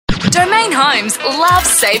Domain Homes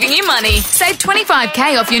loves saving you money. Save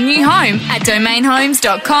 $25,000 off your new home at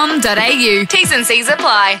domainhomes.com.au. T's and C's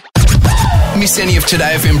apply. Miss any of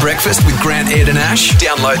Today FM breakfast with Grant, Ed and Ash?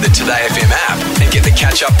 Download the Today FM app and get the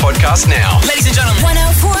catch-up podcast now. Ladies and gentlemen.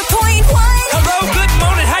 104.1. Hello, good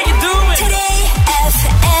morning. How you doing? Today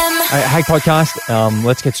FM. Hey, podcast.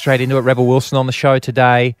 Let's get straight into it. Rebel Wilson on the show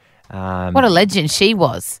today. What a legend she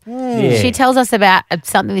was. Yeah. She tells us about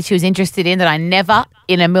something that she was interested in that I never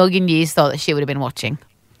in a million years thought that she would have been watching.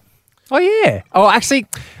 Oh, yeah. Oh, actually,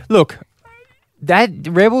 look, that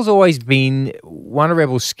Rebel's always been one of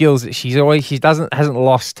Rebel's skills that hasn't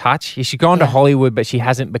lost touch. She's gone to Hollywood, but she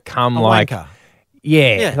hasn't become wanker.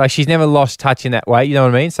 Like she's never lost touch in that way. You know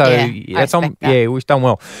what I mean? So that's on. that. Yeah, we've done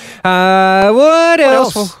well. What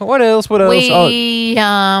else? What else?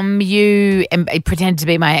 You pretend to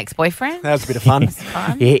be my ex-boyfriend. That was a bit of fun.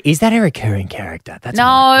 Yeah, is that a recurring character? That's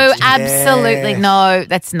No, absolutely no.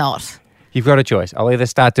 That's not. You've got a choice. I'll either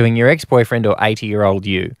start doing your ex-boyfriend or 80-year-old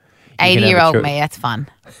you. 80-year-old me. That's fun.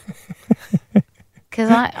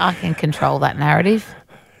 Because I can control that narrative.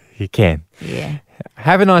 You can. Yeah.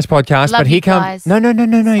 Have a nice podcast, Love but here you guys. comes. No.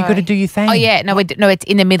 You got to do your thing. Oh yeah, no, it's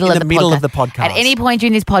in the middle of the podcast. of the podcast. At any point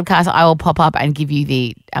during this podcast, I will pop up and give you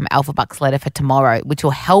the Alpha Bucks letter for tomorrow, which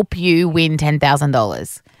will help you win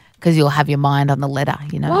 $10,000 because you'll have your mind on the letter.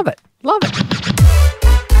 You know, Love it.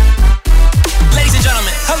 Ladies and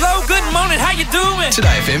gentlemen. Hello, good morning. How you doing?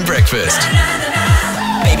 Today FM breakfast.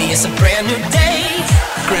 Baby, it's a brand new day.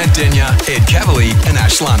 Grant Denyer, Ed Cavalier and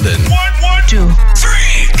Ash London. 1, 2, 3,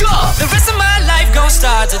 go. The rest of my life gon'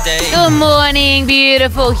 start today. Good morning,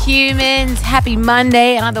 beautiful humans. Happy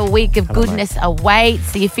Monday. Another week of goodness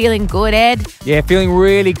awaits. So you're feeling good, Ed? Yeah, feeling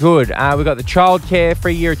really good. We've got the childcare,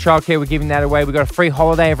 free year of childcare. We're giving that away. We've got a free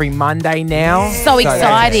holiday every Monday now. So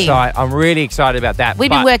exciting. I'm really excited about that. We've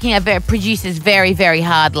been working our producers very, very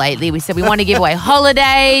hard lately. We said we want to give away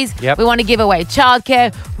holidays. Yep. We want to give away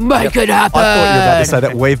childcare. Make it happen. I thought you were about to say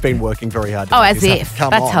that we've been working very hard. To Oh, make as this if. happen. Come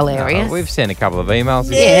That's on. hilarious. We've sent a couple of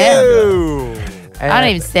emails. Yeah. Ew. And I don't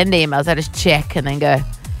even send emails. I just check and then go,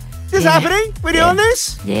 Is this happening? We're doing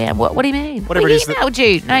this? yeah, what do you mean? Whatever Well, it is he that- emailed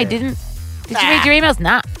you. No, he didn't. Did you read your emails?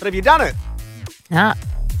 Nah. But have you done it? Nah.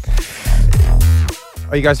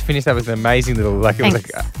 Oh, you guys finished that with an amazing little, it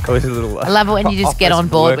was a little. I love it when you just get on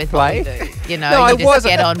board with what we do. You know, No, you I just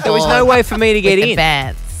wasn't. get on board. There was no way for me to get with the in.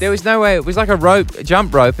 bands. There was no way. It was like a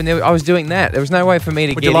jump rope, and I was doing that. There was no way for me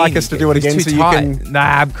to Would get in. you like us to do it was again too so you tight. can- Nah,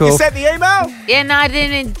 I'm cool. You sent the email? Yeah, no, I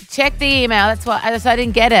didn't check the email. That's why I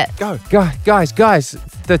didn't get it. Go. Guys,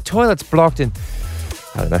 the toilet's blocked and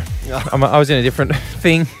I don't know. I was in a different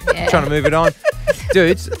thing, trying to move it on.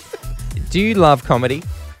 Dudes, do you love comedy?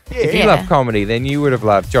 If you Yeah. love comedy, then you would have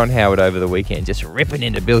loved John Howard over the weekend, just ripping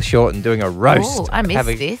into Bill Shorten, doing a roast. Oh, I missed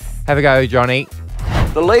this. Have a go, Johnny.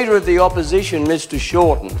 The leader of the opposition, Mr.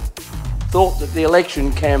 Shorten, thought that the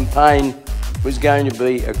election campaign was going to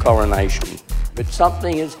be a coronation. But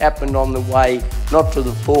something has happened on the way, not to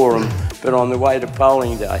the forum, but on the way to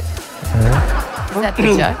polling day. Is that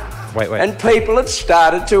the joke? Wait. And people have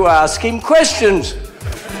started to ask him questions.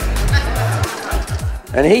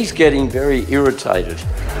 And he's getting very irritated.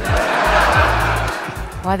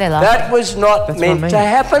 Why are they laughing? That was not That's what I meant mean. to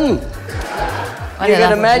happen. Why are You they can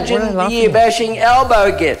laughing? imagine What are they the laughing ear-bashing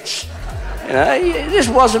Albo gets. You know, this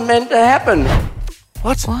wasn't meant to happen.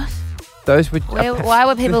 What? Those were Why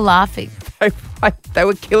were people laughing? they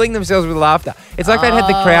were killing themselves with laughter. It's like they'd had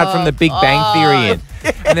the crowd from The Big Bang Theory in.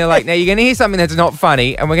 And they're like, now you're going to hear something that's not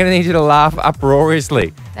funny and we're going to need you to laugh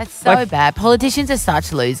uproariously. That's so bad. Politicians are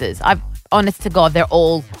such losers. Honest to God, they're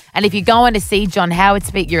all. And if you're going to see John Howard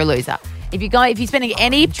speak, you're a loser. If you're spending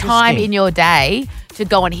any time in your day to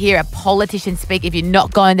go and hear a politician speak, if you're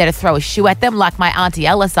not going there to throw a shoe at them like my Auntie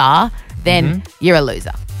Ellis are, then you're a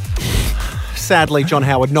loser. Sadly, John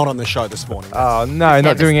Howard not on the show this morning. Oh no,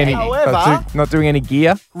 not doing any. However- not doing any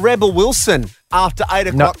gear. Rebel Wilson, after 8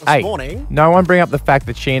 o'clock this morning. No one bring up the fact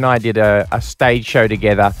that she and I did a stage show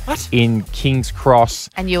together in King's Cross.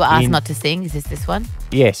 And you were asked not to sing. Is this one?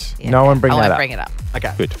 Yes. Yeah, no okay. one bring I that won't up. bring it up.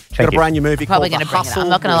 Okay. Good. She's got Thank a you. brand new movie Probably called going The to bring it up. Hustle. I'm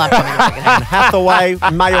not going to lie. Probably gonna bring it up. Hathaway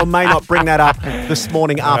may or may not bring that up this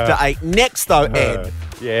morning after 8. Next, though, Ed,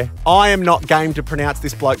 Yeah. I am not game to pronounce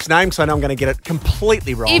this bloke's name, so I know I'm going to get it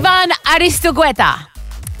completely wrong. Ivan Aristogueta.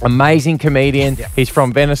 Amazing comedian. He's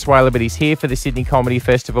from Venezuela, but he's here for the Sydney Comedy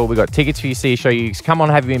Festival. We've got tickets for you to see a show. You come on,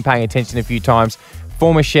 have you been paying attention a few times?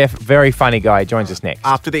 former chef, very funny guy. Joins us next.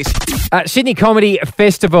 After this. Sydney Comedy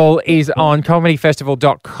Festival is on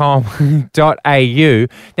comedyfestival.com.au.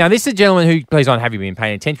 Now, this is a gentleman who, please on, have you been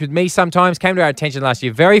paying attention with me sometimes? Came to our attention last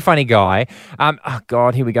year. Very funny guy. Oh,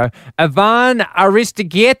 God, here we go. Ivan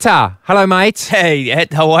Aristogieta. Hello, mate. Hey,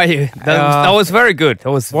 Ed, how are you? That was very good. That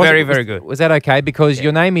was very good. Was that okay? Because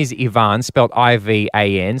your name is Ivan, spelled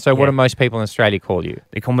I-V-A-N. So what do most people in Australia call you?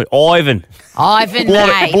 They call me Ivan. Ivan,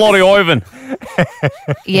 mate. Bloody Ivan.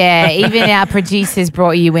 Yeah, even our producers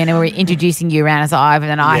brought you in and were introducing you around as Ivan,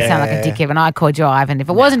 and I sound like a dickhead when I called you Ivan. If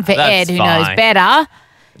it wasn't for That's Ed, who fine. knows better.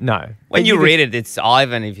 No. When you read it, it's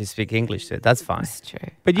Ivan if you speak English, so that's fine. It's true.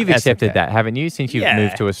 But you've That's accepted okay. that, haven't you? Since you've Yeah.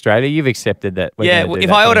 moved to Australia, you've accepted that. We're Yeah, gonna do if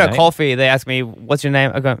that I for order you, a mate. coffee, they ask me, what's your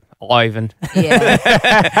name? I go, Ivan. Yeah.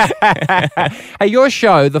 Hey, your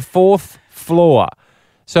show, The Fourth Floor.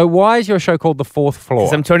 So why is your show called The Fourth Floor?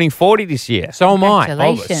 Because I'm turning 40 this year. So am I.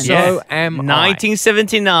 Congratulations. So am I.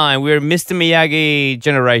 1979, we're Mr. Miyagi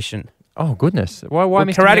generation. Oh, goodness. Why We're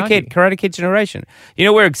Mr. Karate Miyagi? Kid, Karate Kid generation. You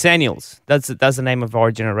know, we're Xennials. That's the name of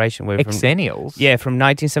our generation. We're from, Exennials? yeah, from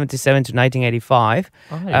 1977 to 1985.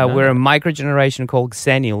 I didn't know We're that. a micro generation called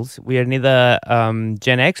Xennials. We are neither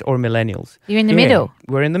Gen X or Millennials. You're in the Yeah. middle.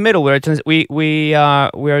 We're in the middle. We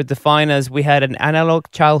are defined as we had an analog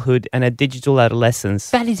childhood and a digital adolescence.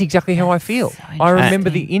 That is exactly how I feel. So I remember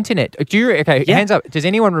the interesting. internet. Do you? Okay, Yeah. hands up. Does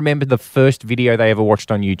anyone remember the first video they ever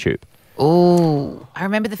watched on YouTube? Ooh. I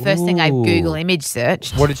remember the first thing I Ooh. Google image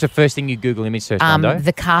searched. What is the first thing you Google image search, Mondo?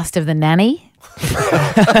 The cast of The Nanny.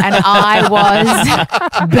 And I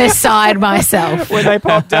was beside myself. When they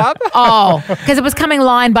popped up? Oh, because it was coming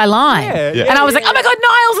line by line. Yeah. And I was like, oh my God,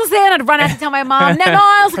 Niles was there. And I'd run out to tell my mum, now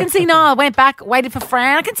Niles, I can see Niles. Went back, waited for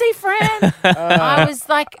Fran. I can see Fran. I was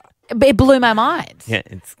like, it blew my mind. Yeah,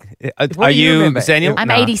 What are do you you remember? Xennial? I'm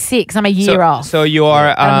No. 86. I'm a year off. So you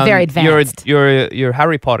are. I'm very advanced. You're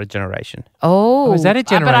Harry Potter generation. Oh. is that a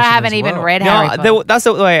But I generation haven't as even well? read Harry Potter. That's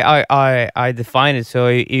the way I define it. So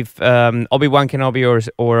if Obi-Wan Kenobi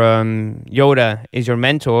or Yoda is your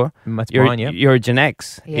mentor, That's you're mine, yeah. you're Gen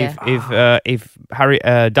X. Yeah. If Harry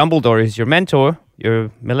Dumbledore is your mentor, you're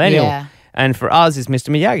millennial. Yeah. And for us, it's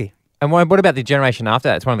Mr. Miyagi. And what about the generation after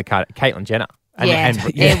that? It's one of the Caitlyn Jenner. And- Yeah, and-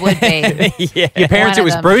 it would be. Yeah. Your parents, One it of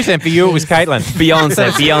was them. Bruce, and for you, it was Caitlyn. Beyonce.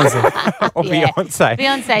 Or Yeah. Beyonce.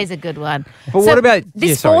 Beyonce is a good one. But what about- this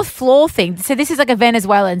yeah, sorry. fourth floor thing? So this is like a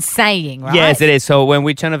Venezuelan saying, right? Yes, it is. So when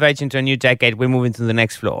we turn of age into a new decade, we're moving to the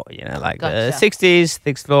next floor. You know, like Gotcha. 60s,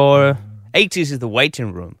 sixth floor, 80s is the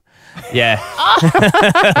waiting room. Yeah.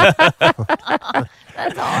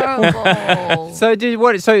 That's horrible. So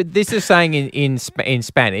So this is saying in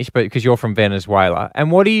Spanish, but because you're from Venezuela.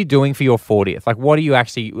 And what are you doing for your 40th? Like, what are you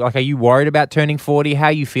actually like? Are you worried about turning 40? How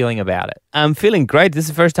are you feeling about it? I'm feeling great. This is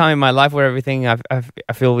the first time in my life where everything I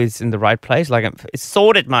feel is in the right place. Like it's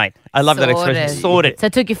sorted, mate. I love that expression. Sorted. So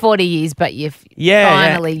it took you 40 years, but you've Yeah,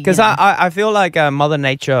 finally. because I feel like Mother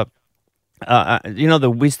Nature. You know, the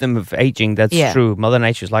wisdom of aging, that's Yeah. true. Mother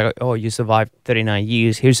Nature's like, oh, you survived 39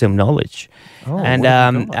 years. Here's some knowledge. And what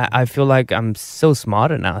have you got? I feel like I'm so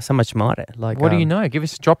smarter now, so much smarter. Like, What do you know?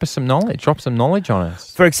 Drop us some knowledge. Drop some knowledge on us.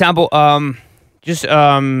 For example, just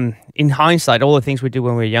in hindsight, all the things we do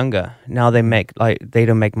when we're younger, now they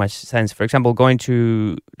don't make much sense. For example,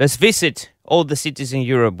 let's visit all the cities in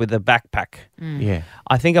Europe with a backpack. Yeah.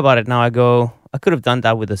 I think about it now, I go, I could have done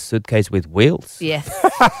that with a suitcase with wheels. Yes.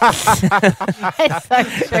 It's so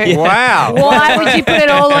true. Wow. Why would you put it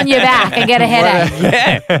all on your back and get a headache?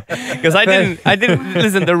 Yeah, because I didn't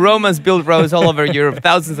listen. The Romans built roads all over Europe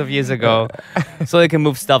thousands of years ago, so they can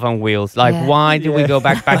move stuff on wheels. Like, Yeah. why do we go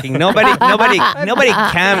backpacking? Nobody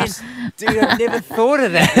camps. Dude, I've never thought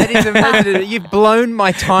of that. That is amazing. You've blown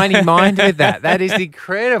my tiny mind with that. That is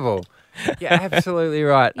incredible. You're absolutely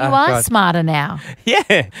right. You are smarter now. Yeah,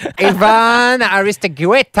 Ivan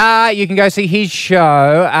Aristogieta. You can go see his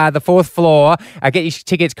show, The Fourth Floor. Get your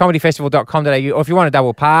tickets, comedyfestival.com.au. Or if you want a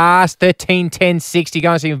double pass, 131060.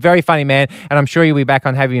 Go and see him. Very funny man. And I'm sure you'll be back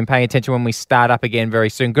on Have You Been Paying Attention when we start up again very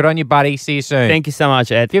soon. Good on you, buddy. See you soon. thank you so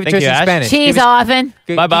much, Ed. Give it Thank to you, us in Ash. Spanish. Cheers, Give us- Ivan.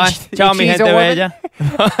 Bye bye. Ciao, mi Cheers, gente Ivan.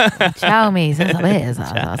 bella. Ciao, me.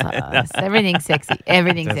 Everything's sexy.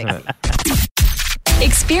 Everything's sexy.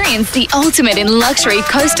 Experience the ultimate in luxury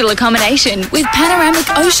coastal accommodation with panoramic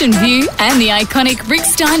ocean view and the iconic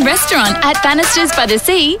Rickstein restaurant at Bannisters by the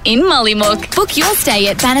Sea in Mollymook. Book your stay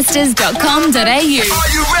at bannisters.com.au. Are you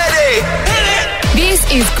ready? This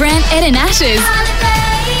is Grant, Ed and Ash's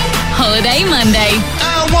Holiday Monday.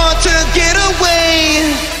 I want to get away.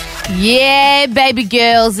 Yeah, baby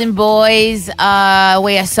girls and boys,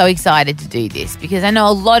 we are so excited to do this because I know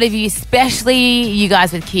a lot of you, especially you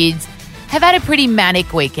guys with kids, have had a pretty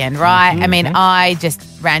manic weekend, right? I mean, I just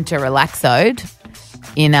ran to Relaxode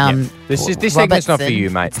in This segment's not for Robertson. you,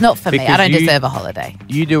 mate. It's not for me. I Because don't you- deserve a holiday.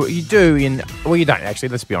 You do in... Well, you don't, actually.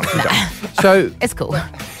 Let's be honest. You don't. So, It's cool.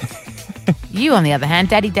 You, on the other hand,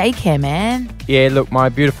 daddy daycare, man. yeah, look, my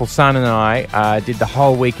beautiful son and I did the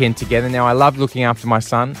whole weekend together. Now, I love looking after my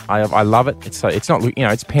son. I love it. It's not, it's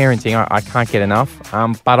parenting. I can't get enough.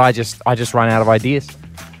 But I just run out of ideas.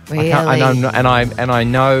 Really? I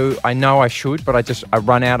know I should, but I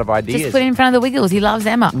run out of ideas. Just put it in front of the Wiggles. He loves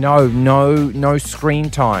Emma. No screen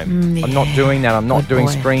time. I'm not doing that. I'm not doing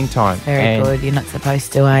boy. screen time. Very good. You're not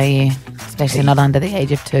supposed to, are you? Especially not under the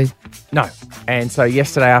age of 2. No. And so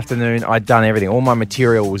yesterday afternoon, I'd done everything. All my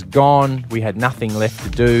material was gone. We had nothing left to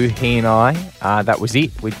do, he and I. That was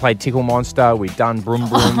it. We played Tickle Monster. We'd done Broom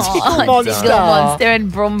Broom. Tickle Monster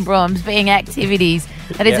and Brum Brums being activities.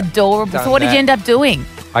 That is Yeah, adorable. done So what did that. you end up doing?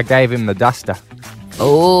 I gave him the duster.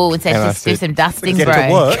 Oh, it says And I just do said, some dusting, Get bro.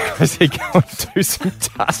 to work. I said, go and do some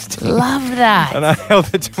dusting. Love that. And I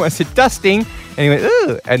held it to him. I said, dusting. And he went,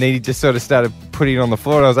 ooh. And then he just sort of started putting it on the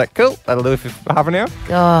floor. And I was like, cool, that'll do it for half an hour.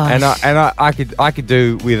 Gosh. And I could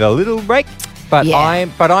do with a little break. But Yeah.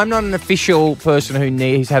 I'm not an official person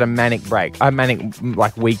who's had a manic break, a manic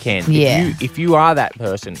like weekend. Yeah. If you are that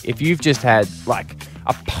person, if you've just had like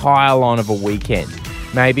a pile on of a weekend,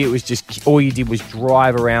 maybe it was just all you did was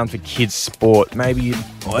drive around for kids' sport. Maybe you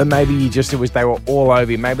just they were all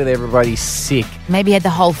over you. Maybe everybody's sick. Maybe you had the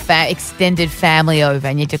whole extended family over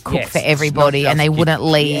and you had to cook Yes, for it's not everybody and just they kids. wouldn't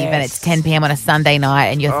leave and it's 10 p.m. on a Sunday night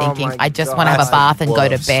and you're Oh thinking, my I just God. want to have a That's bath the and go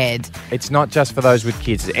to worst. bed. It's not just for those with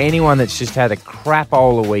kids. It's anyone that's just had a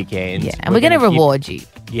crapola weekend. Yeah, and we're going to reward you.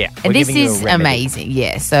 Yeah. And this is amazing,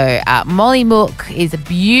 yeah. So Mollymook is a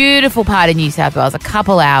beautiful part of New South Wales, a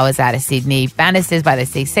couple hours out of Sydney. Banisters by the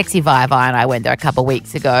Sea, Sexy Vivi and I went there a couple of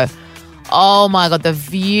weeks ago. Oh my God, the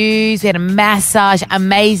views. We had a massage,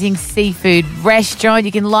 amazing seafood restaurant.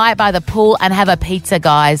 You can lie by the pool and have a pizza,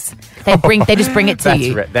 guys. They just bring it to That's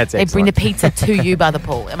you. that's They bring the excellent. pizza to you by the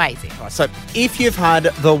pool. Amazing. So if you've had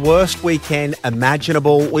the worst weekend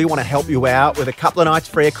imaginable, we want to help you out with a couple of nights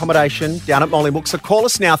free accommodation down at Mollymook. So call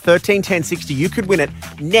us now, 131060. You could win it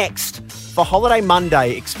next for Holiday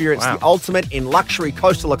Monday. Experience Wow. the ultimate in luxury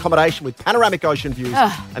coastal accommodation with panoramic ocean views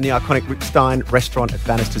and the iconic Rick Stein restaurant at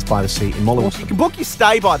Banisters by the Sea in Mollymook. You can book your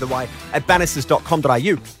stay, by the way, at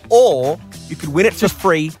banisters.com.au, or you could win it for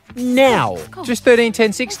free now. Just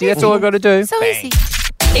 131060. That's all I got to do. So easy.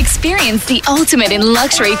 Experience the ultimate in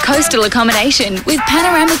luxury coastal accommodation with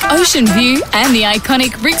panoramic ocean view and the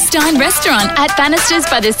iconic Rick Stein restaurant at Banisters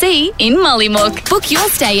by the Sea in Mollymook. Book your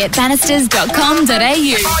stay at banisters.com.au. Are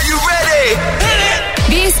you ready?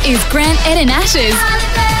 This is Grant, Ed and Ash's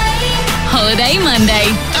Holiday Monday.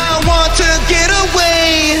 I want to get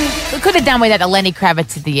away. We could have done without the Lenny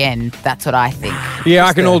Kravitz at the end. That's what I think. Yeah,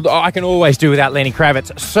 I can always do without Lenny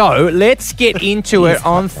Kravitz. So let's get into it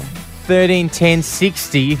on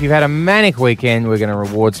 131060. If you've had a manic weekend, we're going to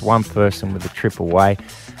reward one person with a trip away.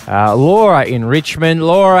 Laura in Richmond.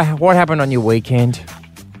 Laura, what happened on your weekend?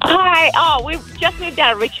 Hi. Oh, we've just moved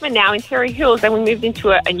out of Richmond now in Surrey Hills, and we moved into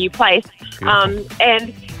a new place. And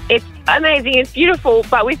it's amazing. It's beautiful,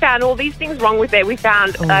 but we found all these things wrong with it. We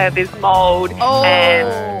found there's mold,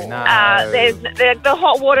 and there's the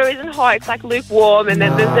hot water isn't hot. It's like lukewarm, and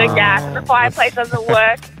then there's no gas, and the fireplace doesn't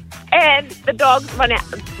work. And the dogs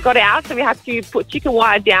got out, so we had to put chicken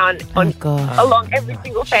wire down along every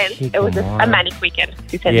single fence. It was a manic weekend.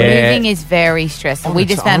 Moving is very stressful. We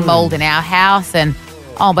just found mold in our house and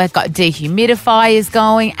we've got dehumidifiers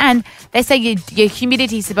going. And they say your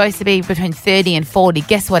humidity is supposed to be between 30 and 40.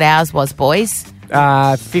 Guess what ours was, boys?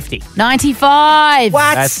 50. 95.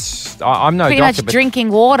 What? I'm no Pretty doctor, much drinking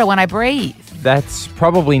water when I breathe. That's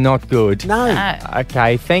probably not good. No.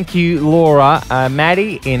 Okay, thank you, Laura.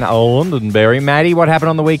 Maddie in Londonderry. Maddie, what happened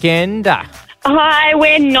on the weekend? Hi,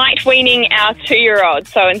 we're night weaning our 2-year-old.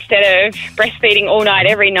 So instead of breastfeeding all night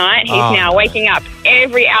every night, he's now waking up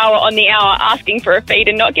every hour on the hour asking for a feed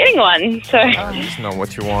and not getting one. So That's not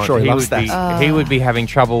what you want. Sure, he loves that. He would be having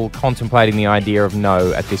trouble contemplating the idea of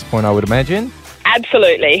no at this point, I would imagine.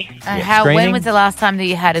 absolutely. When screening? was the last time that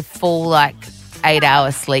you had a full 8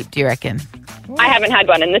 hours sleep, do you reckon? I haven't had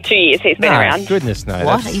one in the 2 years he's been around. Goodness no.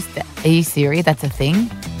 What? that's- Are you serious? That's a thing?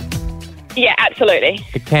 Yeah, absolutely.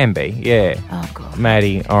 It can be, yeah. Oh, God.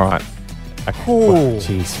 Maddie, all right. Ooh.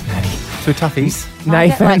 Jeez, Maddie. Two toughies. I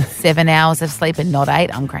get Nathan, 7 hours of sleep and not 8.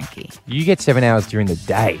 I'm cranky. you get 7 hours during the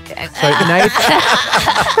day. So,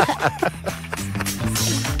 Nathan.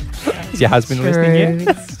 Is your husband listening yet?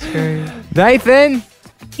 It's true. Nathan,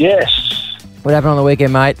 Yes. what happened on the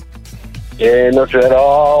weekend, mate? Yeah, not too bad.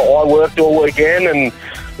 I worked all weekend and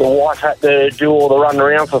The wife had to do all the run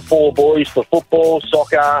around for 4 boys for football,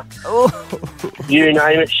 soccer, you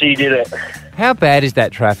name it, she did it. How bad is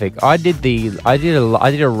that traffic? I did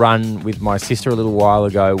a run with my sister a little while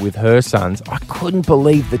ago with her sons. I couldn't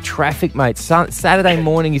believe the traffic, mate. Saturday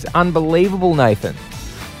morning is unbelievable, Nathan.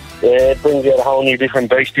 Yeah, it brings out a whole new different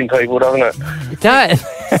beast in people, doesn't it? It does.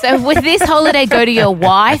 So would this holiday go to your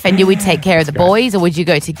wife and you would take care of the boys, or would you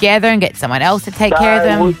go together and get someone else to take care of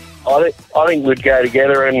them? I think we'd go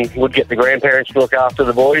together and we'd get the grandparents to look after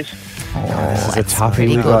the boys. This is a toughie.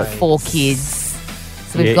 Pretty We've good. got 4 kids.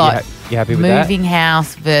 So we've got you happy with that? moving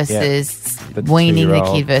house versus weaning the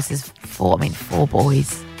kid versus 4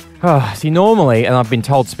 boys. Oh, see, normally, and I've been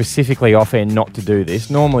told specifically off-air not to do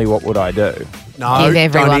this, normally what would I do? No, give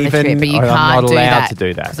everyone the trip, but you I'm can't not do allowed that. to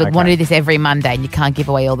do that. Because we want to do this every Monday, and you can't give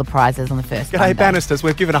away all the prizes on the first G'day, Monday. Bannisters.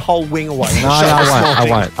 We've given a whole wing away. No, I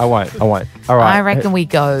won't. All right. I reckon we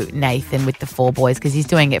go Nathan with the 4 boys because he's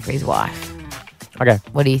doing it for his wife. Okay.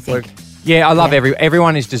 What do you think? Yeah, I love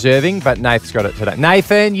everyone is deserving, but Nath's got it today.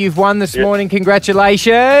 Nathan, you've won this morning.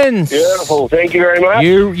 Congratulations. Beautiful. Thank you very much.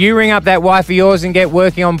 You ring up that wife of yours and get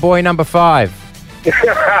working on boy number 5. Not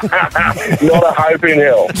a hope in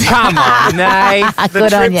hell. Come on, Nate. The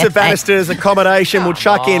Good on trip you, to Bannister's accommodation. We'll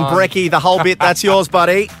chuck in Brecky, the whole bit. That's yours,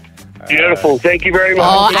 buddy. Beautiful. Thank you very much.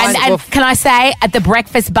 Oh, and can I say, at the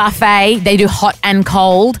breakfast buffet, they do hot and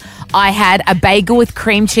cold. I had a bagel with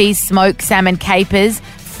cream cheese, smoked salmon capers,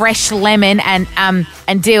 fresh lemon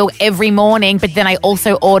and dill every morning, but then I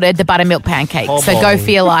also ordered the buttermilk pancakes. So go for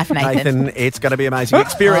your life, Nathan. It's going to be amazing.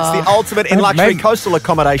 Experience the ultimate in luxury coastal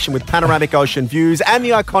accommodation with panoramic ocean views and the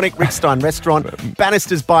iconic Rick Stein restaurant,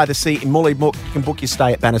 Bannisters by the Sea in Mullymook. You can book your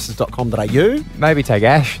stay at bannisters.com.au. Maybe take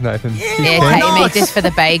Ash, Nathan. Yeah, take me just for the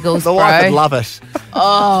bagels, The bro. wife would love it.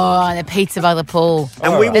 Oh, and the pizza by the pool.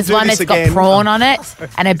 And we will There's do one this that's again. got prawn on it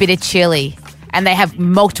and a bit of chili. And they have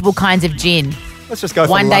multiple kinds of gin. Let's just go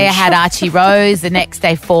for One day I lunch. had Archie Rose, the next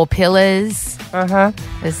day 4 Pillars. Uh-huh.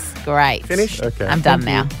 It was great. Finished? Okay. I'm done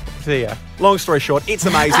now. See ya. Long story short, it's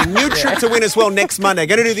amazing. New trip to win as well next Monday.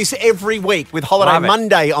 Going to do this every week with Holiday Love it.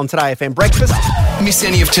 Monday on Today FM Breakfast. Miss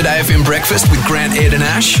any of Today FM Breakfast with Grant, Ed and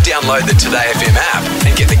Ash? Download the Today FM app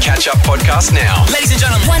and get the catch-up podcast now. Ladies and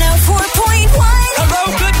gentlemen. 104.1.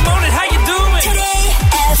 Hello, good morning. How you doing? Today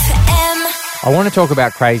FM. I want to talk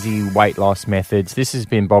about crazy weight loss methods. This has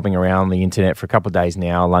been bobbing around the internet for a couple of days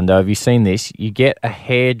now. Lundo, have you seen this? You get a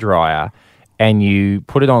hairdryer and you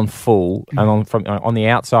put it on full and on the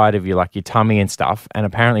outside of your tummy and stuff, and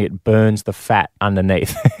apparently it burns the fat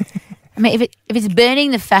underneath. I mean, if it's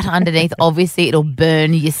burning the fat underneath, obviously it'll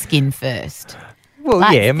burn your skin first.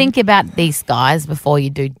 Well, yeah. Think about these guys before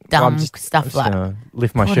you do dumb stuff like. gonna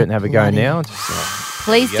lift my What shirt a and have a go bloody- now.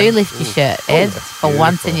 Please do lift your shirt, Ed, for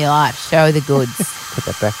once in your life. Show the goods. Put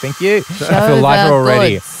that back, thank you. Show I feel the lighter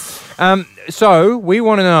already. goods. So we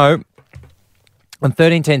want to know on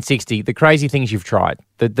 131060 the crazy things you've tried,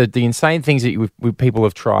 the insane things that people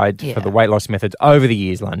have tried for the weight loss methods over the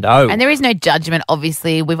years, Lundo. And there is no judgment,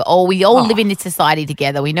 obviously. We all live in this society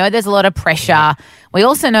together. We know there's a lot of pressure. We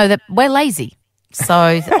also know that we're lazy.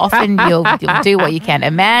 So often you'll do what you can.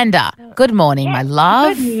 Amanda, good morning, my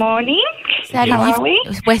love. Good morning. How are we?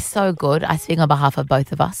 We're so good. I speak on behalf of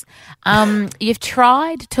both of us. You've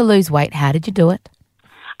tried to lose weight. How did you do it?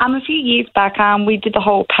 A few years back, we did the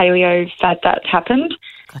whole paleo fad that happened,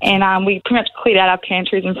 and we pretty much cleared out our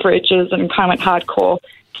pantries and fridges and kind of went hardcore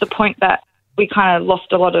to the point that we kind of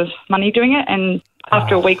lost a lot of money doing it. And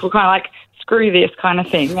after a week, we're kind of like, screw this kind of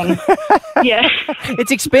thing. And yeah,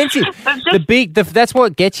 it's expensive. That's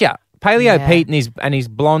what gets you. Paleo Pete and his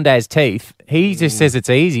blonde ass teeth. He just says it's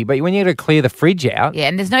easy, but when you got to clear the fridge out, Yeah,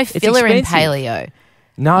 and there's no filler in paleo.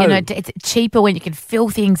 No, You know, it's cheaper when you can fill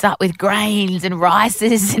things up with grains and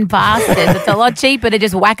rices and pastas. It's a lot cheaper to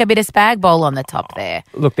just whack a bit of spag bowl on the top there.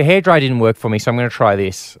 Look, the hairdryer didn't work for me, so I'm going to try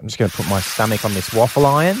this. I'm just going to put my stomach on this waffle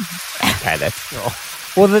iron. Okay, that's...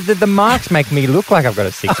 Well, the marks make me look like I've got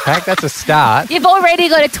a six-pack. That's a start. You've already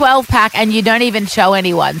got a 12-pack and you don't even show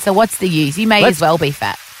anyone, so what's the use? You may as well be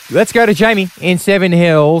fat. Let's go to Jamie in Seven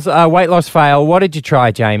Hills. Weight loss fail. What did you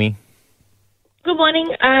try, Jamie? Good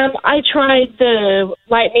morning. I tried the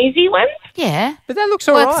light and easy one. Yeah, but that looks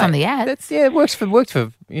all right. Works on the ad. It works for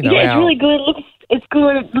you know. Yeah, it's really good. It's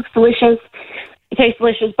good. It looks delicious. It tastes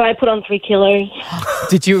delicious. But I put on 3 kilos.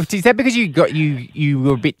 Did you? Is that because you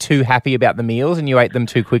were a bit too happy about the meals and you ate them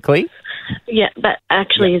too quickly? Yeah, that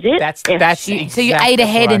actually is it. That's so you ate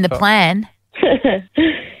ahead in the plan.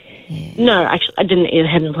 No, actually, I didn't eat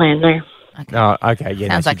ahead in the plan. No. No, okay, yeah.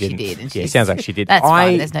 Sounds no, like she didn't. did. And Yeah, she's- sounds like she did. That's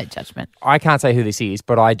fine. There's no judgment. I can't say who this is,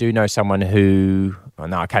 but I do know someone who. Oh,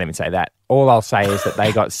 no, I can't even say that. All I'll say is that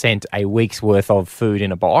they got sent a week's worth of food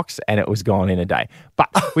in a box and it was gone in a day. But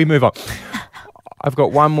we move on. I've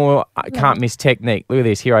got one more can't miss technique. Look at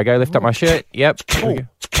this. Here I go. Lift up my shirt. Yep. What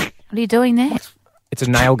are you doing there? It's a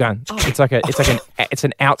nail gun. It's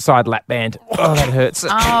an outside lap band. Oh, that hurts.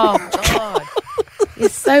 Oh, God. You're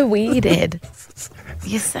so weird, Ed.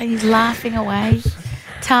 He's laughing away.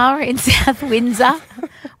 Tara in South Windsor.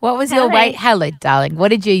 What was your weight? Hello, darling. What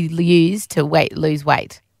did you use to lose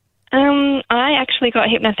weight? I actually got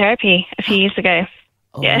hypnotherapy a few years ago.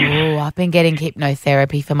 Oh, I've been getting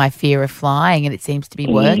hypnotherapy for my fear of flying and it seems to be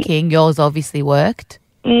working. Yours obviously worked.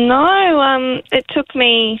 No, it took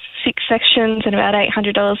me 6 sessions and about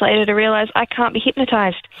 $800 later to realise I can't be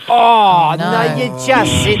hypnotised. Oh, no, you're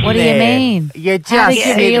just sitting What do you mean? You're just How did you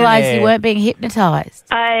sitting realise there. you weren't being hypnotised?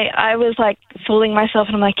 I was like fooling myself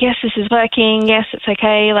and I'm like, yes, this is working. Yes, it's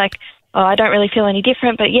okay. Like, oh, I don't really feel any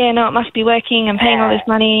different, but yeah, no, it must be working. I'm paying all this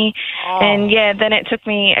money. And yeah, then it took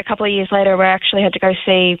me a couple of years later where I actually had to go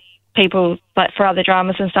see people like for other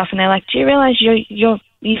dramas and stuff. And they're like, do you realise you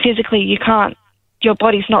physically, you can't, your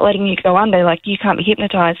body's not letting you go under, like you can't be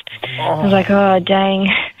hypnotised. I was like, oh, dang.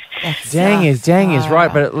 Dang is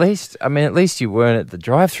right, but at least you weren't at the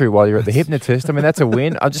drive-through while you're at the hypnotist. I mean, that's a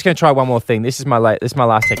win. I'm just going to try one more thing. This is my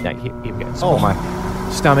last technique. Here we go. Just put my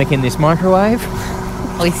stomach in this microwave.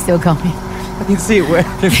 Oh, he's still going. I can see it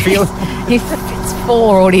working. I can feel It's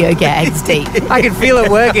 4 audio gags deep. I can feel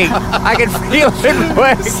it working. I can feel it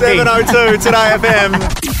working. 7:02 Today FM.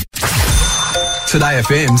 Today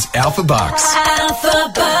FM's Alpha Bucks.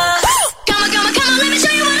 Alpha Bucks. Come on, let me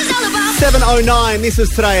show you what it's all about. 7:09. This is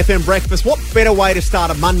Today FM Breakfast. What better way to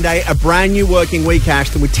start a Monday, a brand new working week, Ash,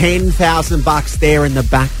 than with $10,000 there in the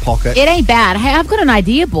back pocket? It ain't bad. Hey, I've got an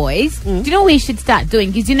idea, boys. Do you know what we should start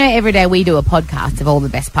doing? Because every day we do a podcast of all the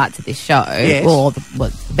best parts of this show. Yes. Well,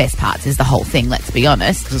 the best parts is the whole thing, let's be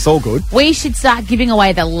honest. 'Cause it's all good. We should start giving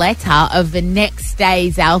away the letter of the next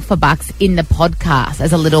day's Alpha Bucks in the podcast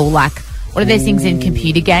as a little, what are those things in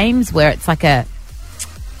computer games where it's like the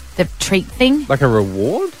treat thing? Like a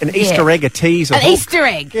reward? An Easter egg, a tease. An Easter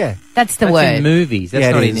egg. Yeah. That's the That's word. in movies.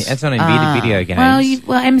 That's not in video games.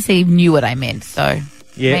 Well, MC knew what I meant, so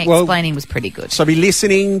Yeah, my explaining was pretty good. So be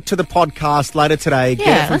listening to the podcast later today. Yeah,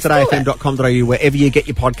 Get it from let's do it. todayfm.com.au, wherever you get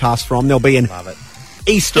your podcast from. There'll be an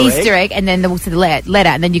Easter egg. And then the letter,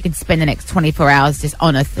 and then you can spend the next 24 hours just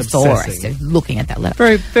on a thesaurus, Obsessing. just looking at that letter.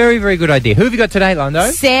 Very, very, very good idea. Who have you got today,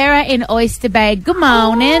 Londo? Sarah in Oyster Bay. Good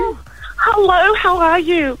morning. Hello, how are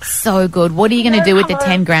you? So good. What are you going to do with the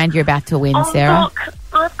 10 grand you're about to win, Sarah? Look,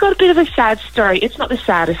 I've got a bit of a sad story. It's not the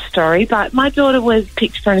saddest story, but my daughter was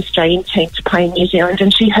picked for an Australian team to play in New Zealand,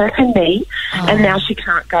 and she hurt her knee, and now she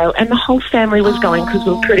can't go. And the whole family was going because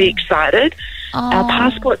we were pretty excited. Our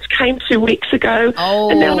passports came 2 weeks ago,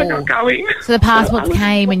 and now they're not going. So the passports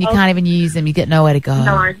came and you can't even use them. You get nowhere to go.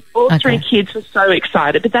 No, all 3 kids were so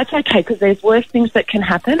excited, but that's okay because there's worse things that can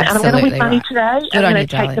happen. And I'm going to win money right. today. Good and on I'm you, going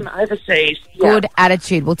to take darling. them overseas. Good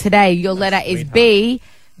attitude. Well, today your letter is B.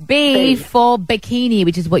 B for bikini,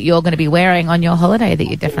 which is what you're going to be wearing on your holiday that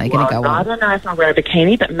you're definitely going to go I on. don't know if I'll wear a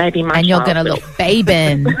bikini, but maybe my And you're child going to will. look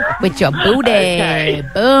babin' with your booty. Okay.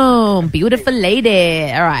 Boom. Beautiful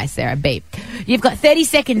lady. All right, Sarah, B. You've got 30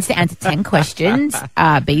 seconds to answer 10 questions.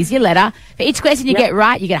 B's your letter. For each question you get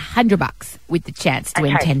right, you get $100 with the chance to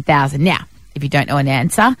win Okay. $10,000. Now, if you don't know an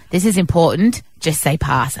answer, this is important. Just say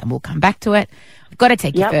pass and we'll come back to it. I've got to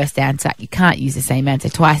take your first answer. You can't use the same answer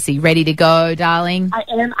twice. Are you ready to go, darling?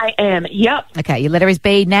 I am. Yep. Okay, your letter is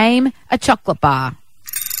B. Name a chocolate bar.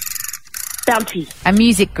 Bounty. A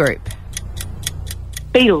music group.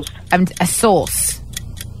 Beatles. A sauce.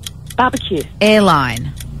 Barbecue.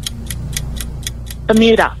 Airline.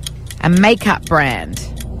 Bermuda. A makeup brand.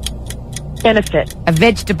 Benefit. A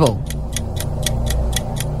vegetable.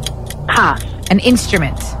 Pass. An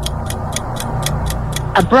instrument.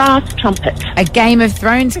 A brass trumpet. A Game of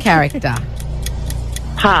Thrones character.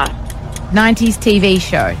 Pass. 90s TV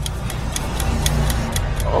show.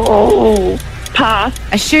 Oh, pass.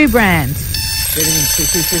 A shoe brand.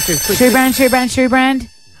 Shoe brand.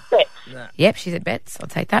 Bet. Yep, she's at Bets. I'll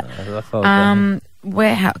take that.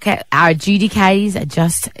 Okay, our adjudicators are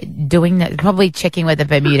just doing that, probably checking whether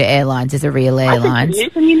Bermuda Airlines is a real airline. I think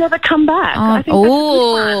it is, and you never come back. I think that's a good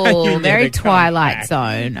one. Oh, very Twilight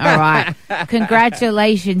Zone. All right.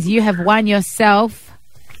 Congratulations. You have won yourself.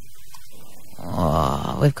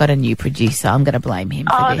 Oh, we've got a new producer. I'm going to blame him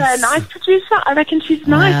for Oh, this. they're a nice producer. I reckon she's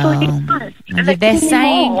nice. Nice. And They're giving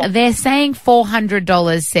me more. saying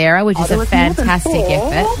 $400, Sarah, which is there a was more than fantastic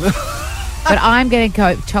 4. effort. But I'm going to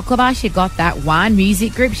go chocolate bar. She got that one.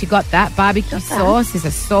 Music group. She got that. Barbecue sauce is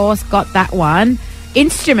a sauce. Got that one.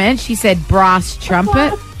 Instrument. She said brass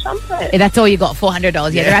trumpet. Trumpet. Yeah, that's all you got.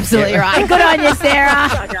 $400. Yeah, you're absolutely right. Good on you,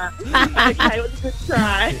 Sarah. Okay, it was a good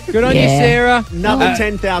try. Good on you, Sarah. Another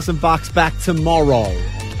 $10,000 back tomorrow.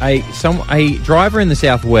 A driver in the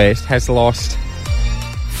southwest has lost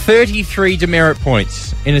 33 demerit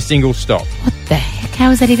points in a single stop. What the heck? How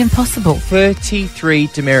is that even possible? 33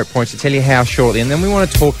 demerit points. To tell you how shortly, and then we want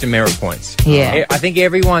to talk demerit points. Yeah. I think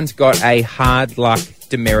everyone's got a hard luck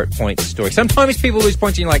demerit points story. Sometimes people lose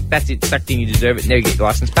points and you're like, that's it, sucked in, you deserve it, never get your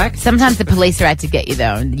license back. Sometimes the police are out to get you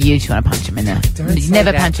though, and you just want to punch them in there. You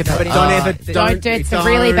never punch a police. Don't do it. It's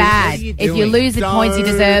really bad. If you lose the points, you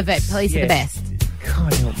deserve it. Police are the best.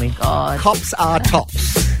 God help me. God. Cops are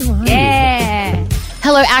tops. Yeah.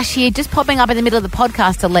 Hello, Ash here. Just popping up in the middle of the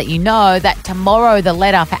podcast to let you know that tomorrow the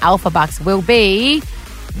letter for Alpha Bucks will be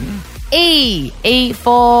E. E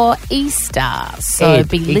for Easter. So Ed.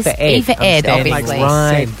 be E for listening. Ed. E for Ed, obviously.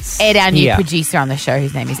 Right. Ed, our new Yeah. producer on the show,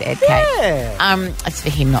 whose name is Ed K. It's for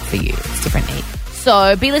him, not for you. It's different Ed.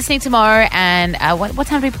 So be listening tomorrow, and what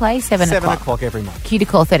time do we play? 7 o'clock. 7 o'clock every month. Cue to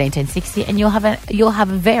call 131060, and you'll have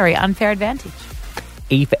a very unfair advantage.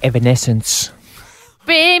 E for Evanescence.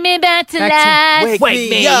 Bring me back to life. Wake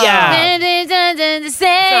me up.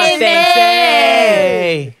 Save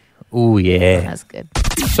me. Oh, yeah. That's good.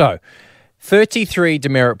 So, 33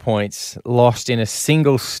 demerit points lost in a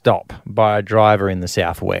single stop by a driver in the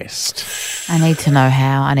southwest. I need to know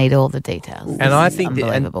how. I need all the details. And I think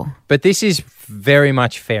unbelievable. But this is very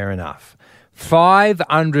much fair enough. 5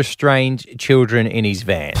 unrestrained children in his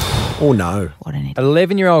van. Oh, no. What an idiot.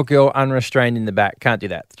 11-year-old girl unrestrained in the back. Can't do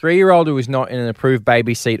that. 3-year-old who is not in an approved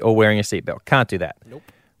baby seat or wearing a seatbelt. Can't do that. Nope.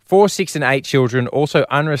 4, 6, and 8 children also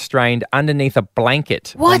unrestrained underneath a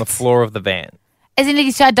blanket on the floor of the van. As in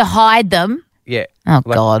he tried to hide them? Yeah. Oh,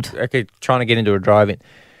 God. Okay, trying to get into a drive-in.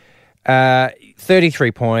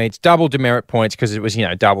 33 points, double demerit points because it was,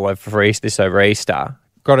 double over Easter.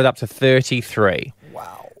 Got it up to 33.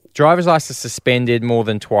 Wow. Driver's license suspended more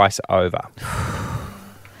than twice over.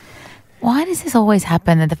 Why does this always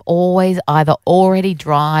happen that they've always either already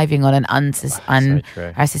driving on an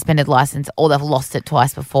unsuspended license or they've lost it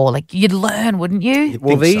twice before? Like, you'd learn, wouldn't you?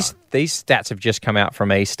 Well, these stats have just come out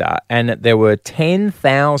from Easter, and there were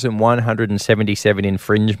 10,177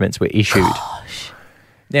 infringements were issued. Gosh.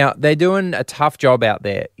 Now, they're doing a tough job out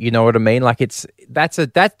there. You know what I mean? Like, those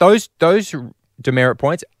demerit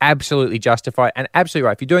points absolutely justified and absolutely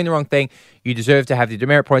right. If you're doing the wrong thing, you deserve to have the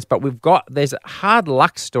demerit points. But there's hard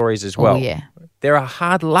luck stories as well. Oh, yeah. There are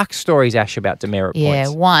hard luck stories, Ash, about demerit points. Yeah,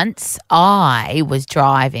 once I was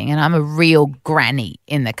driving, and I'm a real granny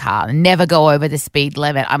in the car. Never go over the speed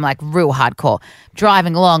limit. I'm like real hardcore.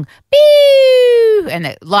 Driving along, beep, and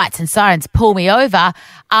the lights and sirens pull me over.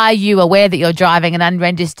 Are you aware that you're driving an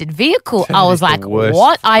unregistered vehicle? I was like,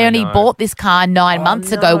 what? I only bought this car 9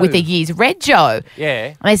 months ago with a year's rego. Yeah.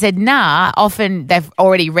 And they said, nah, often they've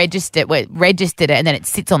already registered it, and then it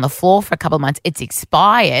sits on the floor for a couple of months. It's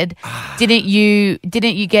expired. Didn't you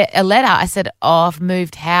get a letter? I said, I've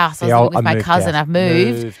moved house. I was living with my cousin. I've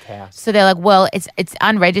moved house. So they're like, well, it's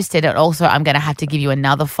unregistered, and also I'm going to have to give you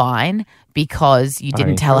another fine because you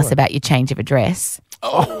didn't tell us about your change of address.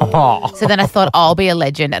 Oh. So then I thought, I'll be a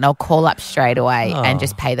legend and I'll call up straight away and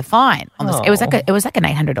just pay the fine. It was like an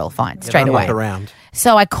 $800 fine straight away. Around.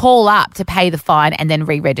 So I call up to pay the fine and then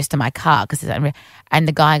re-register my car and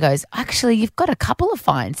the guy goes, actually, you've got a couple of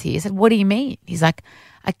fines here. I said, what do you mean? He's like,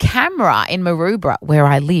 a camera in Maroubra, where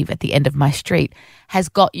I live at the end of my street, has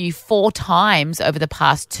got you 4 times over the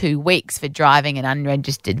past 2 weeks for driving an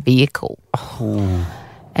unregistered vehicle. Oh.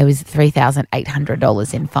 It was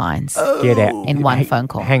 $3,800 in fines. Get out. In one phone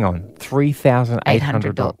call. Hang on.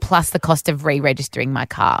 $3,800. Plus the cost of re-registering my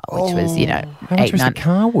car, which was, How much was the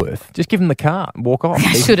car worth? Just give them the car and walk off.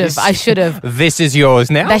 I should have. This is yours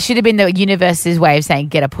now. That should have been the universe's way of saying,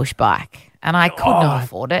 get a push bike. And I could not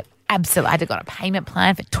afford it. Absolutely. I had to go on a payment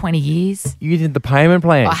plan for 20 years. You did the payment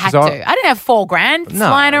plan? I had to. I didn't have $4,000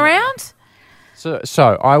 flying around. So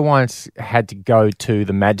I once had to go to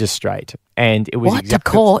the magistrate, and it was to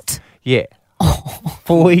court? Yeah,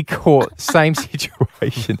 fully court, same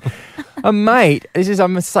situation. A mate, this is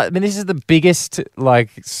the biggest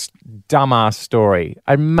dumbass story.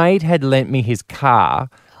 A mate had lent me his car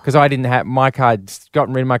because I didn't have my car. I'd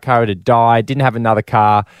gotten rid of my car, it had died. Didn't have another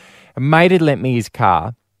car. A mate had lent me his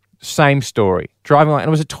car. Same story. Driving and it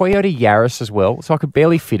was a Toyota Yaris as well, so I could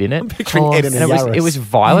barely fit in it. I'm picturing Ed in a Yaris. It was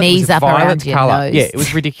violet. Knees it was up violet around your colour. nose. Yeah, it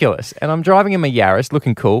was ridiculous. And I'm driving in my Yaris,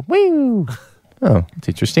 looking cool. Woo! Oh, that's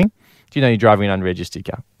interesting. Do you know you're driving an unregistered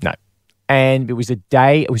car? No. And it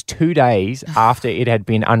was 2 days after it had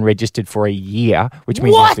been unregistered for a year, which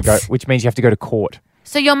means you have to go to court.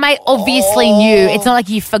 So your mate obviously knew. It's not like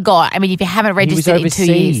you forgot. I mean, if you haven't registered in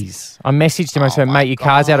 2 years. I messaged him. I said, mate, your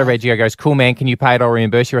car's out of rego. He goes, cool, man. Can you pay it? I'll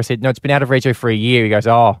reimburse you. I said, no, it's been out of rego for a year. He goes,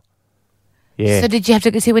 oh, yeah. So did you have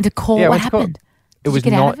to go? So you went to court? Yeah, what happened? Did you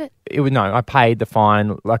get out of it? No, I paid the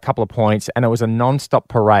fine, a couple of points, and it was a non-stop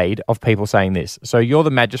parade of people saying this. So you're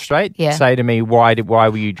the magistrate. Yeah. Say to me, why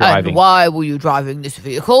were you driving? And why were you driving this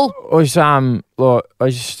vehicle? I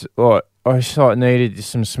just thought it needed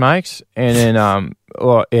some smokes, and then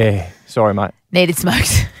sorry, mate. Needed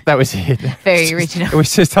smokes. That was it. Very original. It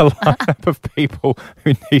was just a lineup of people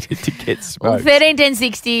who needed to get smoked. 13 10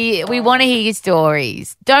 60, we want to hear your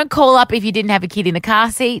stories. Don't call up if you didn't have a kid in the car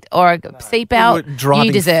seat or a seatbelt. Driving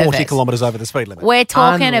you deserve 40 it. kilometres over the speed limit. We're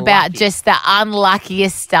talking about just the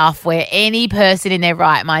unluckiest stuff where any person in their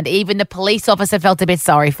right mind, even the police officer, felt a bit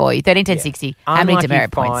sorry for you. 13 10 60. How many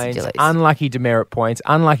demerit points did you lose? Unlucky demerit points,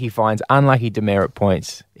 unlucky fines, unlucky demerit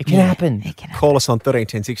points. It can happen. Call us on 13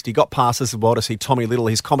 10 60. Got passes as well to see Tommy Little,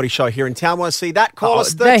 his comedy show here in town. Want to see that? Call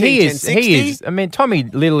us 13 10 60. He is. I mean, Tommy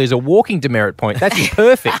Little is a walking demerit point. That's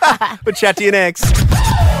perfect. We'll chat to you next.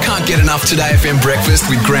 Can't get enough Today FM breakfast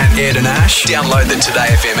with Grant, Ed and Ash? Download the Today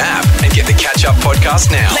FM app and get the Catch Up podcast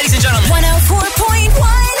now. Ladies and gentlemen. 104.1.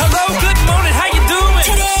 Hello, good morning. How you doing?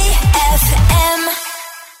 Today FM.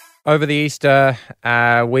 Over the Easter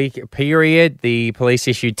week period, the police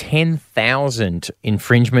issued 10,000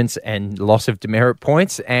 infringements and loss of demerit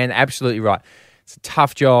points. And absolutely right. It's a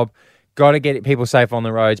tough job. Got to get people safe on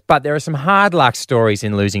the roads. But there are some hard luck stories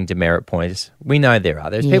in losing demerit points. We know there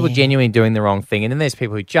are. There's people genuinely doing the wrong thing. And then there's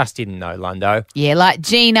people who just didn't know, Lundo. Yeah, like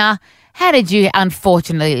Gina. How did you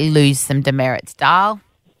unfortunately lose some demerits, Darl?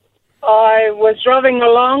 I was driving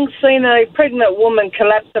along, seen a pregnant woman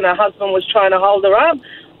collapse and her husband was trying to hold her up.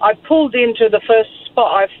 I pulled into the first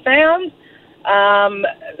spot I found.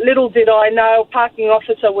 Little did I know, a parking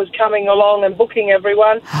officer was coming along and booking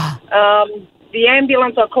everyone. The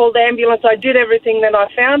ambulance, I called the ambulance. I did everything, then I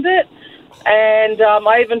found it. And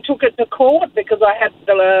I even took it to court because I had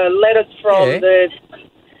the letters from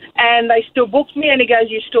and they still booked me, and he goes,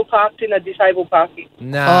 you still parked in a disabled parking.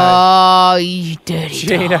 No. Oh, you dirty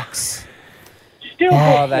Gina. dogs. Still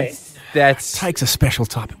booked me. That takes a special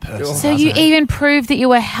type of person. So you even proved that you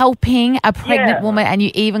were helping a pregnant woman, and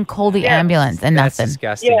you even called the ambulance and That's nothing.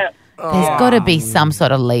 disgusting. Yeah. There's got to be some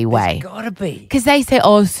sort of leeway. There's got to be. Because they say,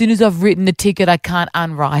 as soon as I've written the ticket, I can't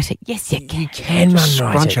unwrite it. Yes, you can. You can Just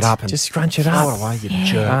unwrite scrunch it up and just scrunch it throw up. it away, you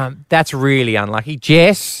jerk. That's really unlucky.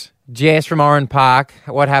 Jess from Oran Park,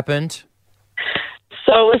 what happened?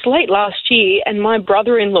 So it was late last year, and my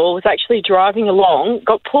brother-in-law was actually driving along,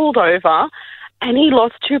 got pulled over, and he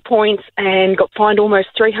lost 2 points and got fined almost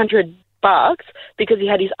 $300 because he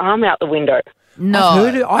had his arm out the window.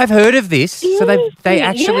 No. I've heard of this. So they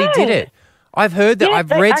actually did yeah. it. I've heard that. Yeah, I've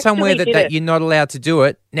they read somewhere actually that did it. you're not allowed to do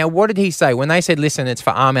it. Now, what did he say when they said, "Listen, it's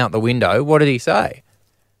for arm out the window"? What did he say?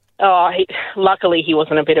 Luckily, he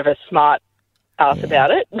wasn't a bit of a smart ass about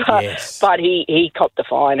it, but he copped the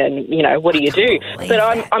fine, and what do you do? But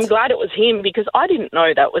I'm glad it was him because I didn't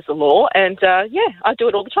know that was the law, and I do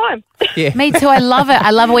it all the time. Yeah, me too. I love it. I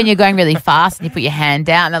love it when you're going really fast and you put your hand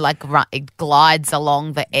out and it glides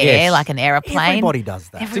along the air like an aeroplane. Everybody does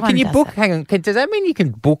that. So can you book? Hang on. Does that mean you can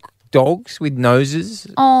book dogs with noses?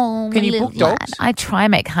 Oh, can you little book dogs? lad. I try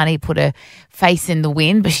and make Honey put her face in the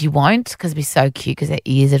wind, but she won't because it'd be so cute because her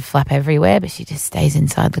ears would flap everywhere, but she just stays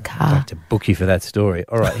inside the car. To book you for that story.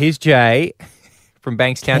 All right, here's Jay from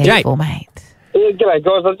Bankstown. Careful, Jay. mate. Yeah, g'day,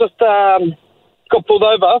 guys. I just got pulled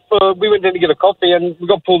over. We went in to get a coffee and we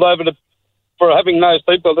got pulled over for having no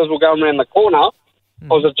seatbelt as we're going around the corner. I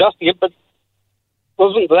was adjusting it, but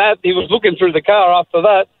wasn't that. He was looking through the car after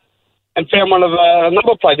that and found one of a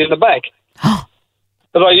number plate in the back.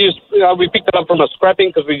 That I used, we picked it up from a scrapping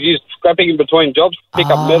because we used scrapping in between jobs, pick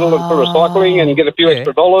up metal and for recycling and get a few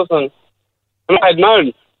extra dollars. And I had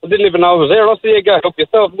known. I didn't even know it was there. I said, go help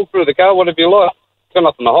yourself. Look through the car, whatever you like. Got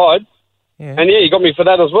nothing to hide. Yeah. And he got me for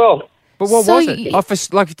that as well. But what was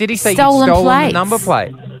it? Did he say stolen you'd stolen the plates. number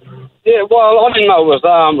plate? Yeah, well, I didn't know it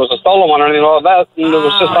was a stolen one or anything like that. And it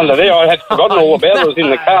was just under there. I had forgotten all about it. It was in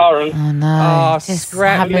the car. And Oh, no. Oh, Just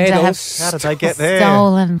scrap happened to have metals. How did they get there?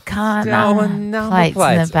 stolen car Stolen number plates in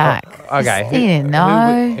plates. the back. Oh, okay. Just didn't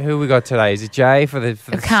know. Who we got today? Is it Jay for the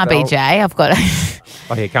It can't be Jay. I've got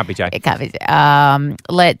Oh, yeah, it can't be Jay. It can't be Jay.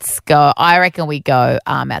 Let's go. I reckon we go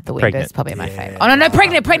out the window. Pregnant. It's probably my favourite. Oh, no,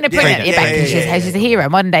 pregnant. Yeah, back. yeah, She's a hero,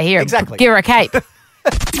 modern day hero. Exactly. Give her a cape.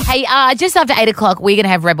 Hey, just after 8 o'clock, we're going to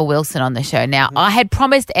have Rebel Wilson on the show. Now, I had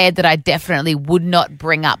promised Ed that I definitely would not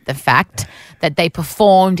bring up the fact that they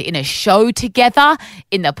performed in a show together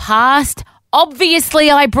in the past. Obviously,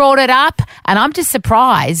 I brought it up, and I'm just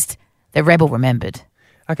surprised that Rebel remembered.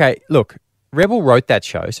 Okay, look, Rebel wrote that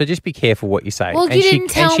show, so just be careful what you say. Well, you didn't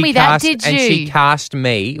tell me that, did you? And she cast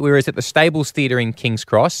me. We were at the Stables Theatre in King's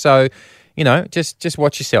Cross, so, you know, just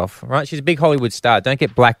watch yourself, right? She's a big Hollywood star. Don't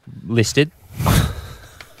get blacklisted.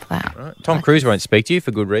 Wow. Right? Tom Cruise won't speak to you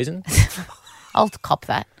for good reason. I'll cop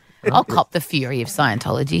that. I'll cop the fury of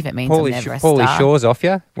Scientology if it means I'm never a star. Paulie Shaw's off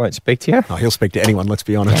you. Won't speak to you. Oh, he'll speak to anyone, let's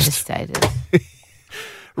be honest. Devastated.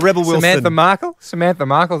 Rebel Wilson. Samantha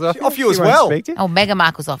Markle's off you. Off you as She won't well. speak to you. Oh, Meghan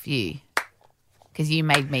Markle's off you because you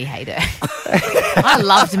made me hate her. I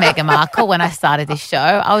loved Meghan Markle when I started this show.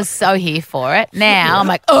 I was so here for it. Now I'm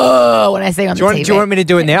like, oh, when I see her on the TV. Do you want me to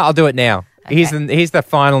do it now? I'll do it now. Okay. Here's the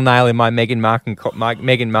final nail in my Meghan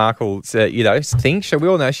Markle's thing. So we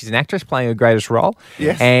all know she's an actress playing her greatest role.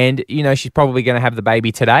 Yes. And, you know, she's probably going to have the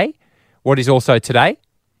baby today. What is also today?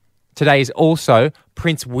 Today is also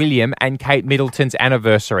Prince William and Kate Middleton's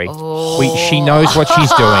anniversary. She knows what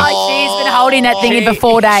she's doing. She's been holding that thing in for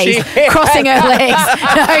 4 days, crossing her legs.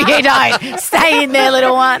 No, you don't. Stay in there,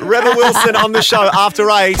 little one. Rebel Wilson on the show after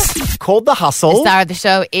 8. Called The Hustle. The star of the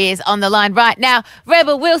show is on the line right now.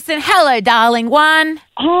 Rebel Wilson, hello, darling one.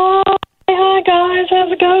 Hi, guys.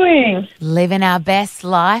 How's it going? Living our best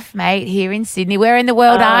life, mate, here in Sydney. Where in the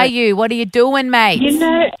world are you? What are you doing, mate? You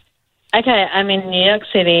know, okay, I'm in New York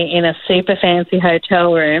City in a super fancy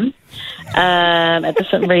hotel room at the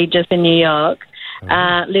St. Regis in New York.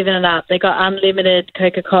 Living it up. They got unlimited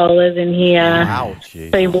Coca-Colas in here. Wow,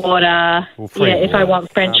 free water. If I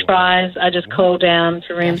want French fries, I just call down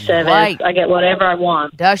for room service. Right. I get whatever I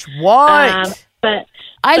want. That's right.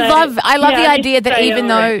 I love the idea that stay even on.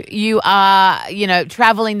 though you are, you know,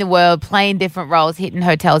 traveling the world, playing different roles, hitting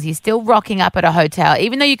hotels, you're still rocking up at a hotel,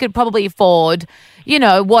 even though you could probably afford, you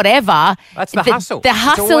know, whatever. That's the hustle. The It's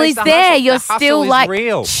hustle always is the there. hustle. You're The hustle still is like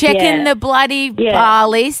real. checking the bloody bar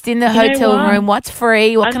list in the You know hotel what? room. What's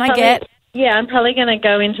free? What can I get? Yeah, I'm probably going to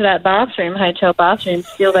go into that hotel bathroom,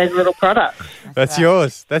 steal those little products. That's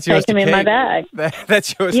yours. That's yours Take them to in keep. my bag.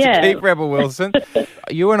 That's yours Yeah. to keep, Rebel Wilson.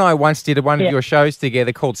 You and I once did one of your shows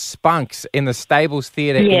together called Spunks in the Stables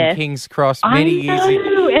Theatre in King's Cross many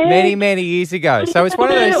years ago. So it's one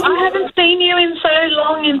of those. I haven't seen you in so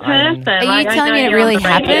long in person. Are you telling me it really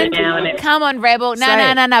happened? Come on, Rebel.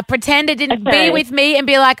 No. Pretend it didn't. Okay. Be with me and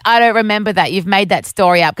be like, I don't remember that. You've made that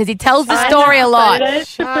story up because he tells the story a lot.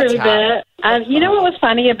 You know what was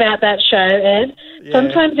funny about that show, Ed?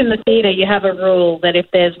 Sometimes in the theatre you have a rule that if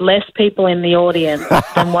there's less people in the audience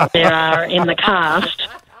than what there are in the cast,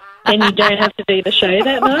 then you don't have to do the show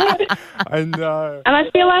that night. I know. And I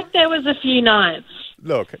feel like there was a few nights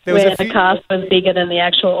Look, there was where a few. the cast was bigger than the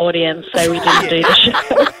actual audience, so we didn't do the show.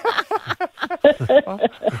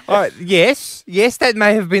 Yes, that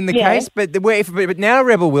may have been the case, but now,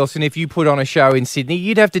 Rebel Wilson, if you put on a show in Sydney,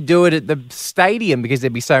 you'd have to do it at the stadium because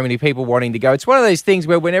there'd be so many people wanting to go. It's one of those things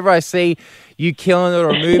where whenever I see you killing it or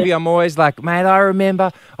a movie, I'm always like, mate, I remember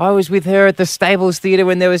I was with her at the Stables Theatre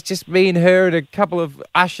when there was just me and her and a couple of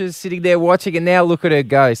ushers sitting there watching, and now look at her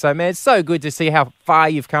go. So, man, it's so good to see how far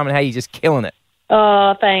you've come and how you're just killing it.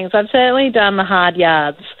 Oh, thanks. I've certainly done the hard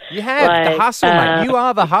yards. You have the hustle, mate. You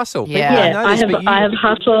are the hustle. People don't know this, but I have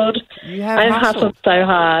hustled. I've hustled so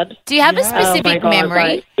hard. Do you have a specific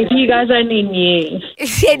memory? Like, if you guys only knew.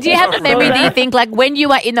 Do you have a memory that you think, like, when you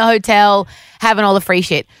were in the hotel having all the free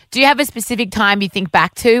shit, do you have a specific time you think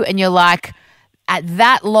back to and you're like, at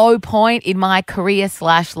that low point in my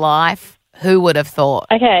career/life, who would have thought?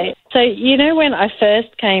 Okay, so you know when I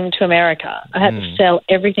first came to America, I had to sell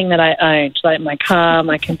everything that I owned, like my car,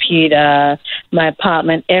 my computer, my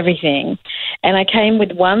apartment, everything. And I came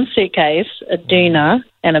with one suitcase, a doona,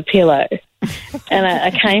 and a pillow. And I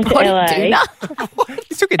came to LA.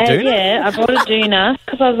 You took a doona? Yeah, I bought a doona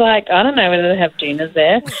because I was like, I don't know whether they have doonas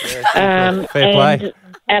there. Fair play.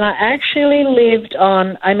 And I actually lived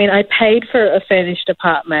on, I paid for a furnished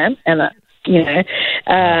apartment and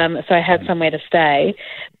so I had somewhere to stay.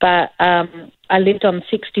 But I lived on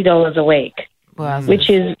 $60 a week, which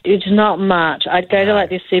is not much. I'd go to like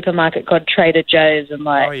this supermarket called Trader Joe's and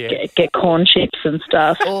get corn chips and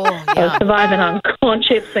stuff. I was surviving on corn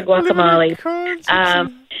chips and guacamole.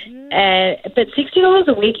 But $60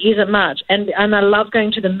 a week isn't much, and I love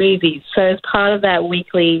going to the movies. So as part of that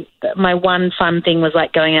weekly, my one fun thing was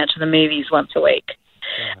like going out to the movies once a week.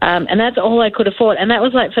 And that's all I could afford. And that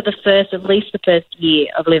was like for at least the first year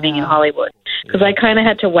of living in Hollywood. Because I kind of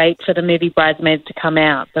had to wait for the movie Bridesmaids to come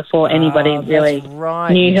out before anybody really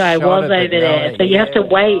knew who I was over there. So you have to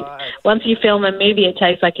wait. Once you film a movie, it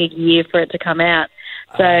takes like a year for it to come out.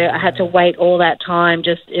 So I had to wait all that time,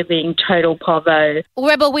 just it being total povo.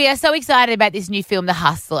 Rebel, we are so excited about this new film, The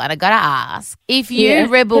Hustle, and I got to ask, if you,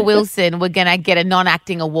 Rebel Wilson, were going to get a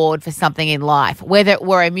non-acting award for something in life, whether it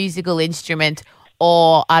were a musical instrument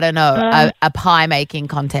or, I don't know, a pie-making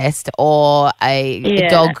contest or a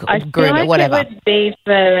dog groom or whatever. It would be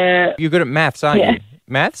for... You're good at maths, aren't you?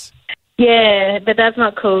 Maths? Yeah, but that's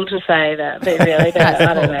not cool to say that. But really,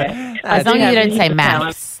 I don't know. As long as you don't say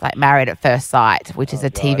maths, like Married at First Sight, which is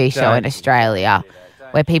a TV show in Australia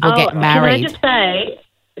where people get married. Can I just say,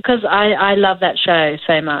 because I love that show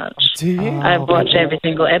so much. Do you? I've watched every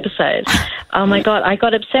single episode. Oh, my God. I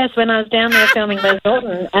got obsessed when I was down there filming Les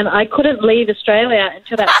Norton, and I couldn't leave Australia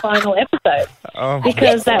until that final episode.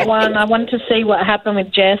 Because that one, I wanted to see what happened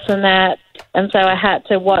with Jess and that. And so I had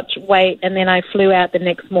to wait, and then I flew out the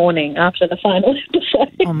next morning after the final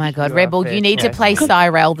episode. Oh, my God. Rebel, you need to play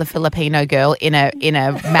Cyrell, the Filipino girl, in a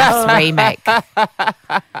maths remake.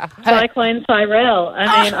 Cyclone Cyrell.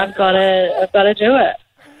 I mean, I've got to do it.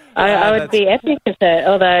 I would be epic with it,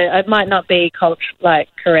 although I might not be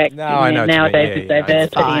correct nowadays with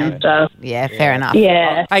diversity and stuff. Yeah, fair enough.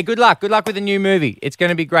 Yeah. Hey, good luck. Good luck with the new movie. It's going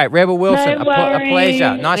to be great. Rebel Wilson, No a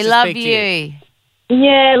pleasure. Nice we to love speak to you.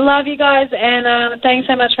 Yeah, love you guys, and thanks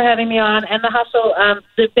so much for having me on. And The Hustle,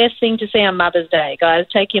 the best thing to see on Mother's Day, guys.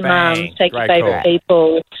 Take your mums, take your favourite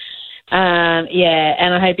people. Yeah,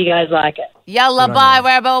 and I hope you guys like it. Yalla, bye,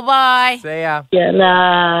 Rebel, bye. See ya.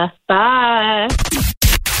 Yalla, bye.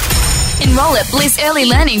 Enroll at Bliss Early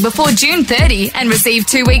Learning before June 30 and receive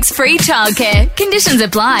 2 weeks free childcare. Conditions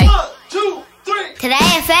apply. 1, 2, 3. Today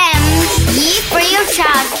FM, year free of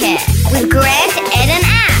childcare with Grant, Ed and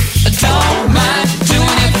Ash. Don't mind doing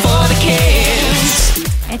it for the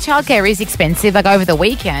kids. And childcare is expensive. Like over the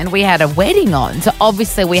weekend, we had a wedding on. So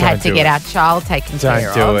obviously we had to get our child taken care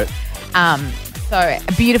of. Don't do it. So a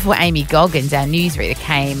beautiful Amy Goggins, our newsreader,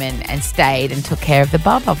 came and stayed and took care of the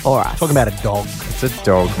bubba for us. Talking about a dog. It's a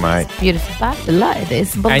dog, mate. Beautiful bubba.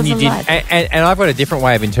 There's bubba's And you did, alive. and I've got a different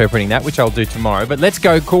way of interpreting that, which I'll do tomorrow. But let's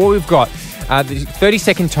go. Cool. We've got the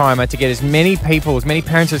 30-second timer to get as many people, as many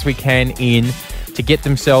parents as we can in to get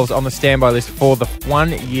themselves on the standby list for the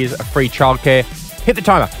 1 year's of free childcare. Hit the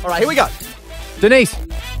timer. All right, here we go. Dennis.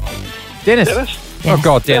 Dennis. Oh,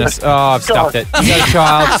 God, Dennis. Oh, I've stuffed it. You got a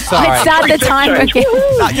child. Sorry. Let's start the timer again.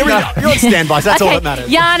 No, you're on standby. So that's all that matters.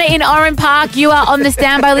 Yana in Oran Park, you are on the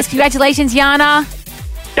standby list. Congratulations, Yana.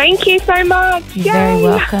 Thank you so much. You're very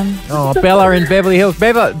welcome. Oh, Bella in Beverly Hills.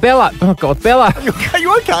 Bella. Oh, God, Bella. Are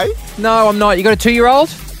you okay? No, I'm not. You got a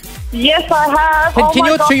 2-year-old? Yes, I have. Can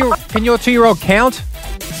your 2-year-old count?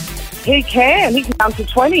 He can. He can count to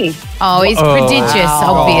 20. Oh, he's prodigious,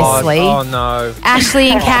 obviously. Oh, no. Ashley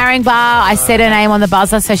in Carring Bar, I said her name on the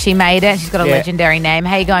buzzer, so she made it. She's got a legendary name.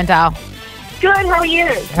 How you going, Dale? Good. How are you?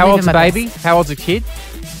 How old's the baby? How old's the kid?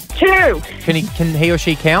 2. Can he or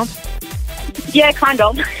she count? Yeah, kind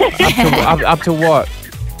of. Up to what?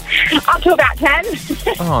 Up to about 10.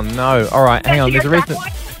 Oh, no. All right, hang on. There's a reason.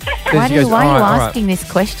 Why are you asking this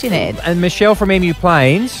question, Ed? And Michelle from Emu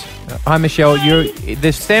Plains. Hi, Michelle.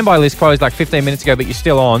 The standby list closed like 15 minutes ago, but you're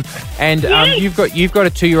still on. And you've got a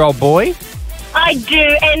 2-year-old boy. I do,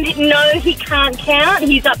 and no, he can't count.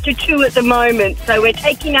 He's up to 2 at the moment, so we're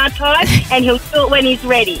taking our time, and he'll do it when he's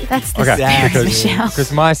ready. That's the Michelle.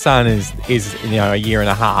 Because my son is a year and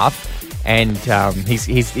a half. And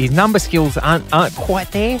his number skills aren't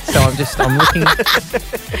quite there, so I'm looking.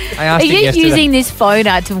 I asked Are you yesterday. using this phone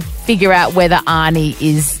to figure out whether Arnie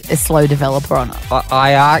is a slow developer or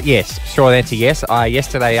not? Yes, short answer yes.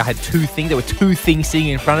 Yesterday I had 2 things. There were 2 things sitting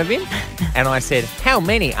in front of him, and I said, "How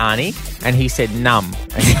many, Arnie?" And he said, "Num."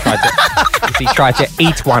 And he tried to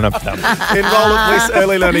eat one of them. Enroll at Bliss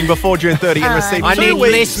Early Learning before June 30 and receive I 2 need weeks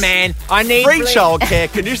Bliss, man. I need free Bliss.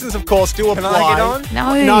 childcare. Conditions, of course, do apply. Can I get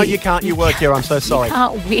on? No. You can't. You work here. I'm so sorry. You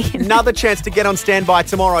can't win. Another chance to get on standby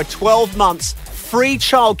tomorrow. 12 months free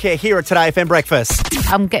childcare here at Today FM Breakfast.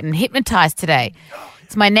 I'm getting hypnotised today.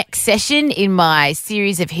 It's my next session in my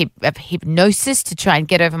series of hypnosis to try and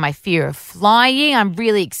get over my fear of flying. I'm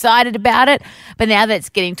really excited about it. But now that it's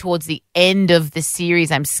getting towards the end of the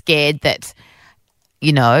series, I'm scared that,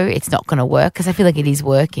 it's not going to work because I feel like it is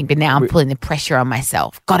working. But now I'm pulling the pressure on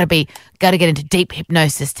myself. Got to get into deep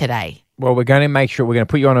hypnosis today. Well, we're going to make sure we're going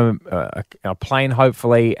to put you on a plane,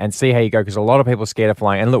 hopefully, and see how you go because a lot of people are scared of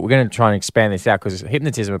flying. And look, we're going to try and expand this out because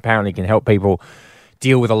hypnotism apparently can help people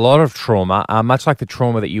deal with a lot of trauma, much like the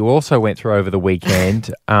trauma that you also went through over the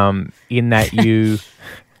weekend, in that you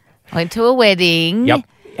went to a wedding. Yep.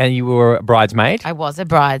 And you were a bridesmaid. I was a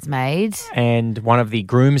bridesmaid. And one of the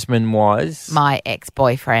groomsmen was my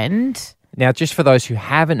ex-boyfriend. Now, just for those who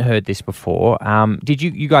haven't heard this before, did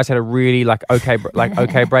you guys had a really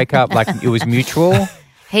okay breakup? Like it was mutual?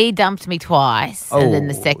 He dumped me twice, and then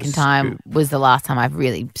the second time was the last time I've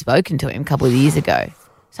really spoken to him a couple of years ago.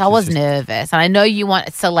 So I was nervous, and I know you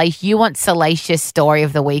want salacious story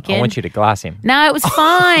of the weekend. I want you to glass him. No, it was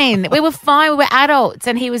fine. We were fine. We were adults,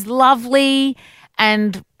 and he was lovely,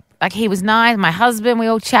 and he was nice. My husband, we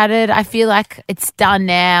all chatted. I feel like it's done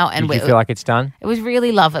now, and you feel like it's done? It was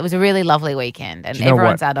really lovely. It was a really lovely weekend, and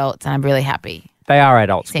everyone's adults, and I'm really happy. They are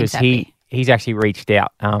adults because happy. He's actually reached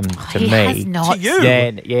out to me. He has not. To you?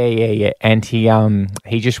 Yeah. And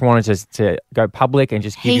he just wanted to go public and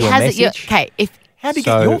just give you a message. How did you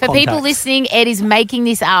get your For people listening, Ed is making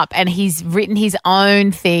this up, and he's written his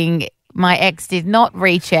own thing. My ex did not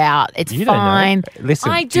reach out. It's fine.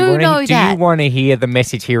 Listen, I do know that. Do you want to hear the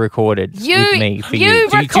message he recorded with me for you? Do you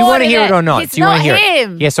want to recorded hear it or not? It's do you want not to hear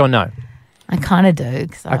him. it? Yes or no? I kind of do.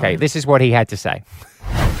 Okay, this is what he had to say.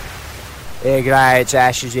 Hey, g'day, it's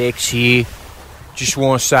Ash's ex here. Just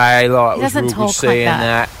want to say, it was real good seeing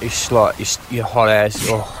that. It's you're hot ass.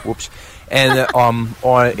 Oh, whoops. And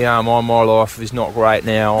my life is not great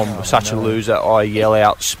now. I'm such a loser. I yell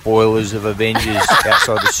out spoilers of Avengers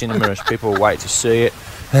outside the cinema as people wait to see it.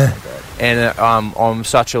 And I'm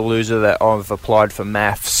such a loser that I've applied for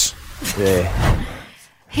maths. Yeah.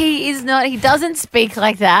 He is not. He doesn't speak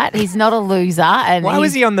like that. He's not a loser. And why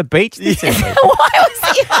was he on the beach this evening? Why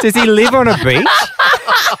was he? Does he live on a beach?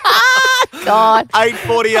 God.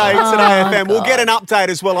 8:48 today FM. We'll get an update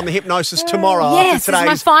as well on the hypnosis tomorrow. Yes, it's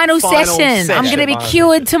my final session. I'm going to be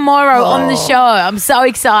cured tomorrow on the show. I'm so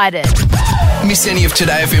excited. Miss any of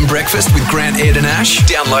Today FM breakfast with Grant, Ed and Ash?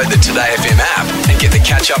 Download the Today FM app and get the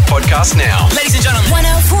catch-up podcast now. Ladies and gentlemen.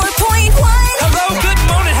 104.1. Hello, good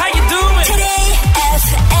morning. How you doing? Today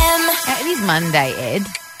FM. Now, it is Monday, Ed.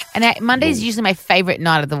 And Monday is usually my favourite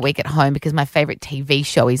night of the week at home because my favourite TV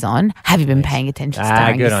show is on. Have you been paying attention,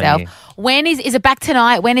 starring good on yourself? you. When is it back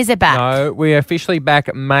tonight? When is it back? No, we are officially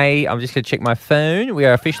back May. I'm just going to check my phone. We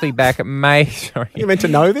are officially back May. Sorry. You meant to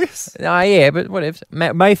know this? Yeah, but whatever.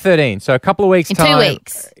 May 13. So a couple of weeks' In time. 2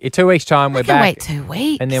 weeks. In 2 weeks' time, we're back. Wait 2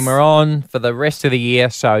 weeks. And then we're on for the rest of the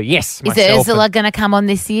year. So, yes, Is Ursula going to come on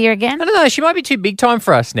this year again? I don't know. She might be too big time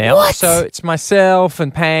for us now. What? So it's myself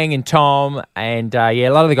and Pang and Tom and, a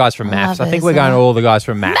lot of the guys from Maths. I think we're Ursula. going to all the guys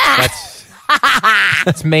from Maths.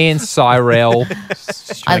 That's me and Cyrell.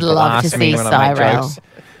 I'd love to see Cyrell.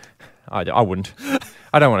 I wouldn't.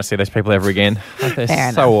 I don't want to see those people ever again.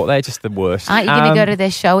 They're just the worst. Aren't you going to go to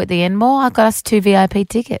their show at the Enmore? I got us 2 VIP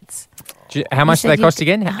tickets. How much do they cost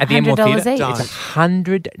again at the Enmore Theatre? $100 each. It's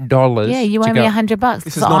 $100. Yeah, you owe me $100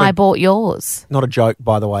 because I bought yours. Not a joke,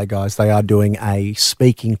 by the way, guys. They are doing a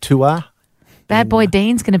speaking tour. Bad Boy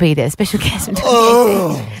Dean's going to be there, special guest.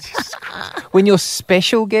 When your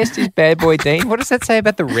special guest is Bad Boy Dean, what does that say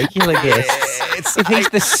about the regular guests?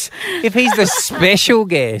 If he's the special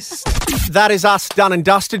guest. That is us done and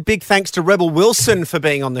dusted. Big thanks to Rebel Wilson for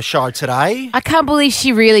being on the show today. I can't believe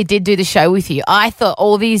she really did do the show with you. I thought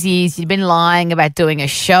all these years you'd been lying about doing a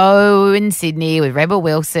show in Sydney with Rebel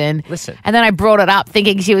Wilson. Listen. And then I brought it up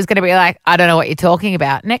thinking she was going to be like, I don't know what you're talking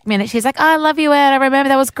about. Next minute, she's like, I love you, Ed. I remember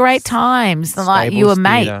that was great times. Like you were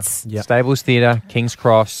mates. Yep. Stables Theatre, King's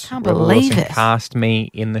Cross. Can't Rebel believe Wilson it. cast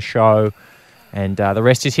me in the show. And the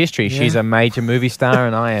rest is history. Yeah. She's a major movie star,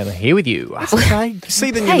 and I am here with you. Okay. See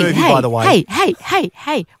the new movie, by the way.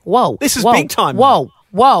 Hey. Whoa. This is whoa, big time.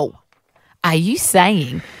 Whoa. Are you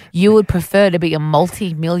saying you would prefer to be a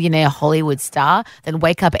multi-millionaire Hollywood star than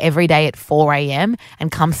wake up every day at 4 a.m.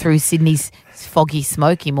 and come through Sydney's foggy,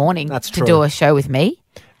 smoky morning to do a show with me?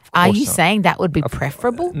 Are you saying that would be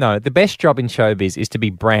preferable? No, the best job in showbiz is to be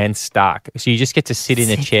Bran Stark. So you just get to sit in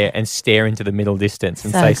a chair and stare into the middle distance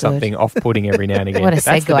and So say good. something off-putting every now and again. What a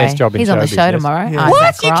That's segue. the best job in He's showbiz. on the show yes. tomorrow. Yeah. Isaac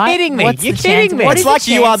What? You're Wright. kidding me. What's You're the kidding chance- me. what It's is the like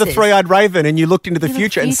you are the chances? three-eyed raven and you looked into the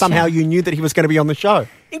future and future. somehow you knew that he was going to be on the show.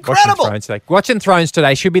 Incredible. Watching Thrones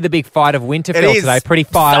today should be the big fight of Winterfell It is. today. Pretty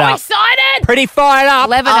fired up. Excited! Pretty fired up.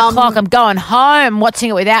 11 o'clock. I'm going home,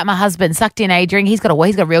 watching it without my husband. Sucked in Adrian. He's got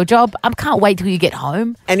a real job. I can't wait till you get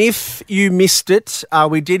home. And if you missed it,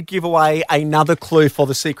 we did give away another clue for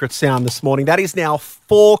the secret sound this morning. That is now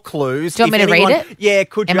 4 clues. Do you want me to read it? Yeah,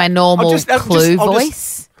 could you? In my normal clue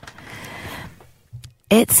voice?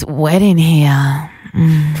 It's wet in here.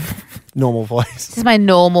 normal voice. This is my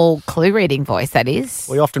normal clue reading voice, that is.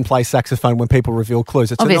 We often play saxophone when people reveal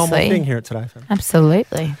clues. It's Obviously. a normal thing here at Today FM.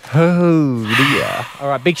 Absolutely. Oh, dear. All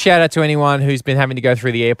right, big shout out to anyone who's been having to go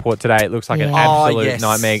through the airport today. It looks like an absolute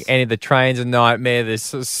nightmare. Any of the trains a nightmare. There's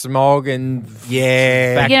smog and back You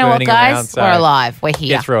know what, burning guys? around, so We're alive. We're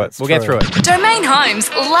here. Get through it. We'll get through it. Domain Homes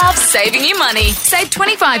loves saving you money. Save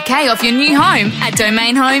 $25,000 off your new home at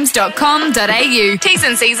domainhomes.com.au. T's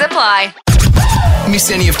and C's apply.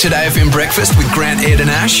 Miss any of Today FM breakfast with Grant, Ed and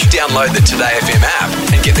Ash? Download the Today FM app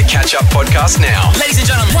and get the catch-up podcast now. Ladies and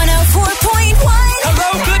gentlemen. 104.9